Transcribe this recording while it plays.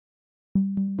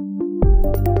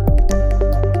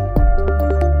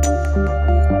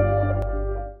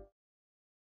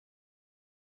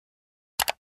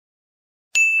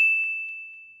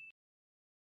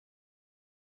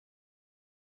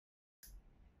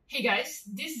Hey guys,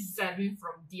 this is Zevin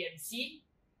from DMC.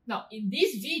 Now in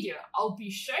this video, I'll be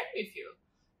sharing with you,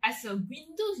 as a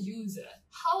Windows user,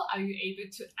 how are you able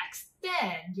to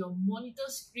extend your monitor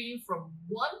screen from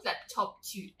one laptop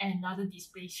to another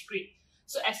display screen.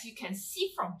 So as you can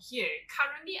see from here,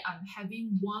 currently I'm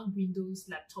having one Windows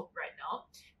laptop right now,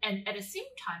 and at the same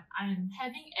time, I'm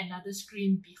having another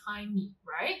screen behind me,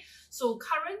 right? So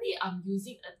currently I'm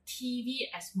using a TV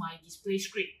as my display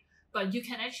screen. But you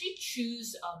can actually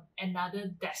choose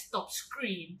another desktop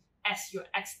screen as your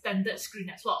extended screen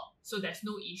as well. So there's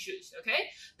no issues, okay?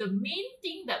 The main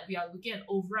thing that we are looking at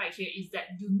over right here is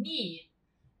that you need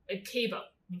a cable,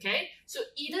 okay? So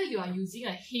either you are using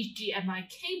a HDMI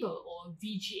cable or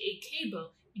VGA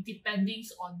cable, it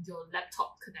depends on your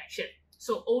laptop connection.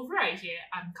 So over right here,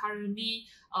 I'm currently,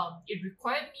 it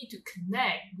required me to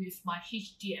connect with my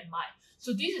HDMI.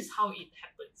 So this is how it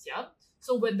happens, yeah?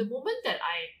 So when the moment that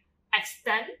I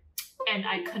extend and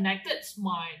I connected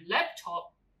my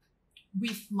laptop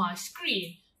with my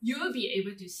screen, you will be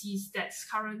able to see that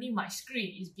currently my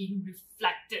screen is being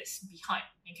reflected behind,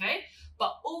 okay?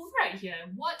 But over right here,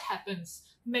 what happens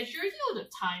majority of the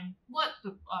time, what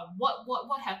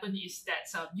happened is that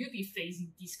you'll be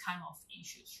facing these kind of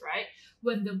issues, right?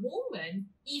 When the moment,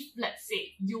 if let's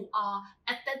say you are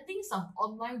attending some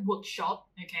online workshop,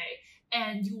 okay,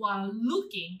 and you are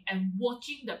looking and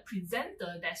watching the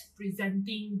presenter that's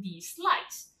presenting the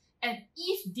slides, and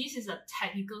if this is a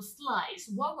technical slides,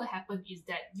 what will happen is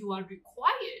that you are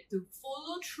required to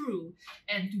follow through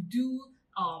and to do,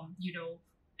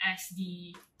 as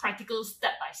the practical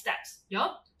step by steps, yeah?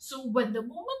 So when the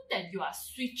moment that you are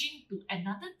switching to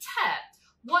another tab,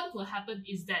 what will happen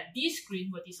is that this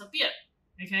screen will disappear,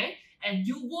 okay? And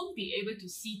you won't be able to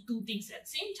see two things at the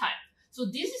same time. So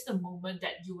this is the moment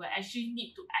that you will actually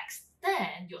need to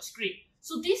extend your screen.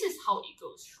 So this is how it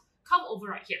goes. Come over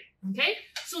right here, okay?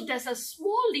 So there's a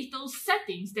small little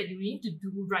settings that you need to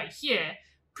do right here.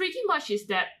 Pretty much is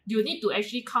that you need to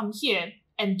actually come here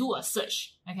and do a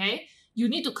search, okay? You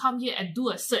need to come here and do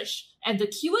a search. And the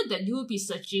keyword that you will be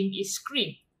searching is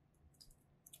screen.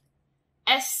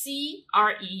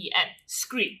 S-C-R-E-E-N,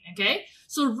 screen, okay?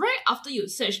 So right after you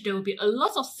search, there will be a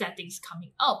lot of settings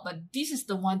coming out, but this is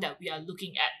the one that we are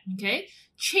looking at, okay?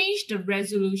 Change the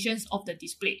resolutions of the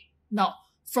display. Now,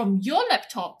 from your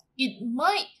laptop, it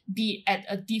might be at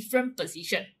a different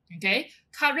position, okay?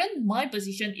 Current, my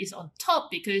position is on top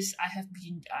because I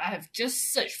have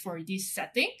just searched for this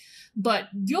setting, but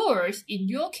yours, in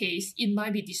your case, it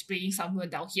might be displaying somewhere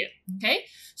down here, okay?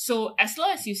 So as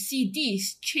long as you see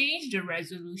this, change the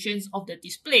resolutions of the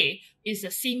display is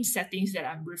the same settings that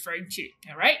I'm referring to,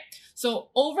 all right? So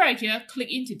over right here, click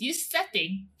into this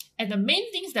setting, and the main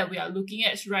things that we are looking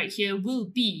at right here will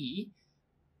be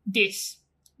this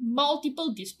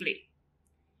multiple display,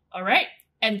 all right?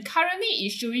 And currently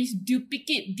it's showing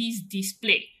duplicate this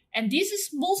display. And this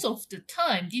is most of the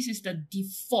time, this is the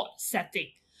default setting.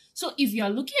 So if you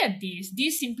are looking at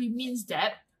this simply means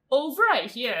that over right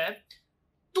here,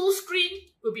 two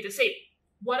screens will be the same.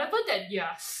 Whatever that you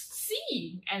are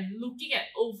seeing and looking at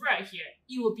over right here,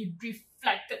 it will be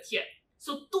reflected here.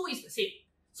 So two is the same.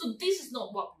 So this is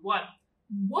not what we want.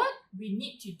 What we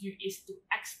need to do is to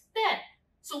extend.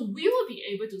 So we will be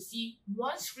able to see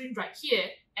one screen right here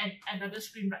and another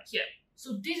screen right here.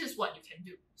 So this is what you can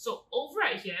do. So over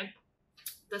right here,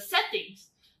 the settings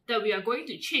that we are going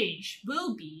to change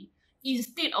will be,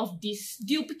 instead of this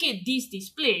duplicate this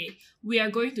display, we are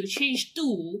going to change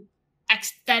to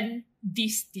extend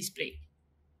this display.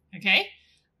 Okay?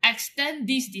 Extend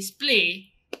this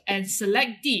display and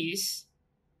select this.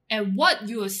 And what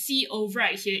you will see over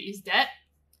right here is that,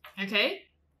 okay?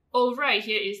 Over right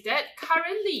here is that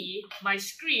currently my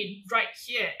screen right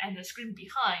here and the screen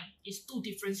behind is two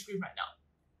different screens right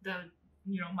now.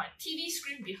 My TV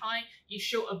screen behind, it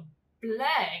show a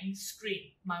blank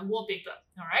screen, my wallpaper,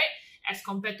 all right, as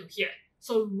compared to here.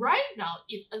 So right now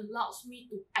it allows me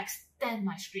to extend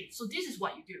my screen. So this is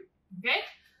what you do, okay?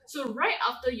 So right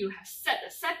after you have set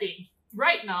a setting,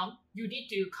 right now you need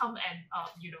to come and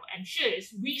ensure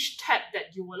which tab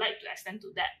that you would like to extend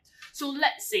to that. So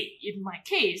let's say in my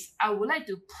case, I would like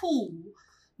to pull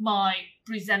my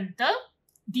presenter,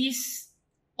 this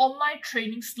online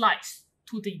training slides,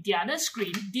 to the other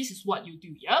screen. This is what you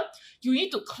do, yeah? You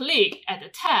need to click at the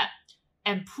tab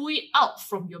and pull it out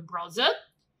from your browser,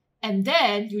 and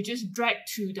then you just drag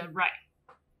to the right,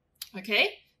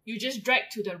 okay? You just drag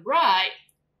to the right,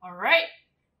 all right?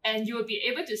 And you will be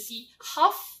able to see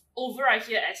half over right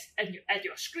here at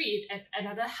your screen, and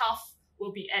another half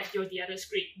will be at the other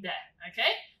screen there,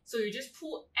 okay? So you just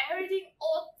pull everything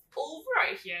all over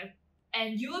right here,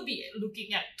 and you will be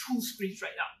looking at two screens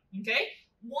right now, okay?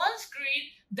 one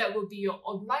screen that will be your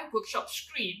online workshop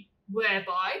screen,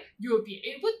 whereby you will be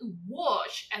able to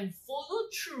watch and follow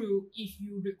through if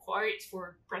you require it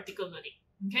for practical learning.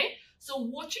 Okay, so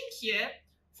watching here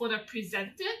for the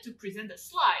presenter to present the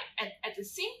slide, and at the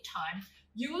same time,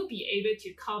 you will be able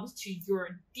to come to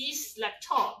this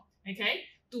laptop, okay,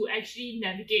 to actually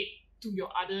navigate to your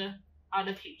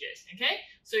other pages. Okay,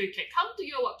 so you can come to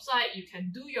your website, you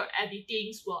can do your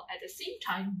editings, while at the same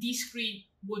time, this screen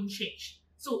won't change.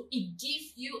 So it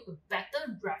gives you a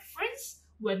better reference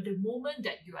when the moment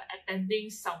that you are attending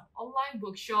some online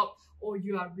workshop or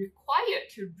you are required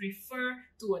to refer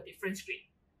to a different screen.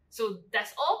 So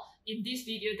that's all in this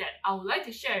video that I would like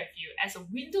to share with you. As a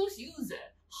Windows user,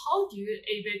 how do you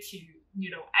able to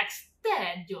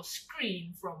extend your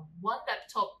screen from one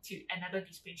laptop to another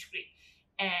display screen?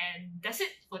 And that's it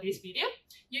for this video.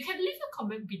 You can leave a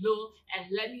comment below and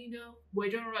let me know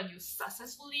whether or not you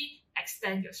successfully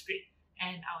extend your screen.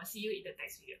 And I will see you in the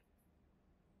next video.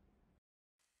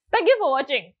 Thank you for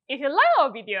watching. If you like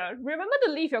our video, remember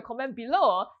to leave your comment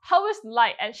below, help us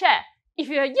like and share. If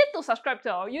you are yet to subscribe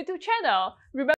to our YouTube channel, remember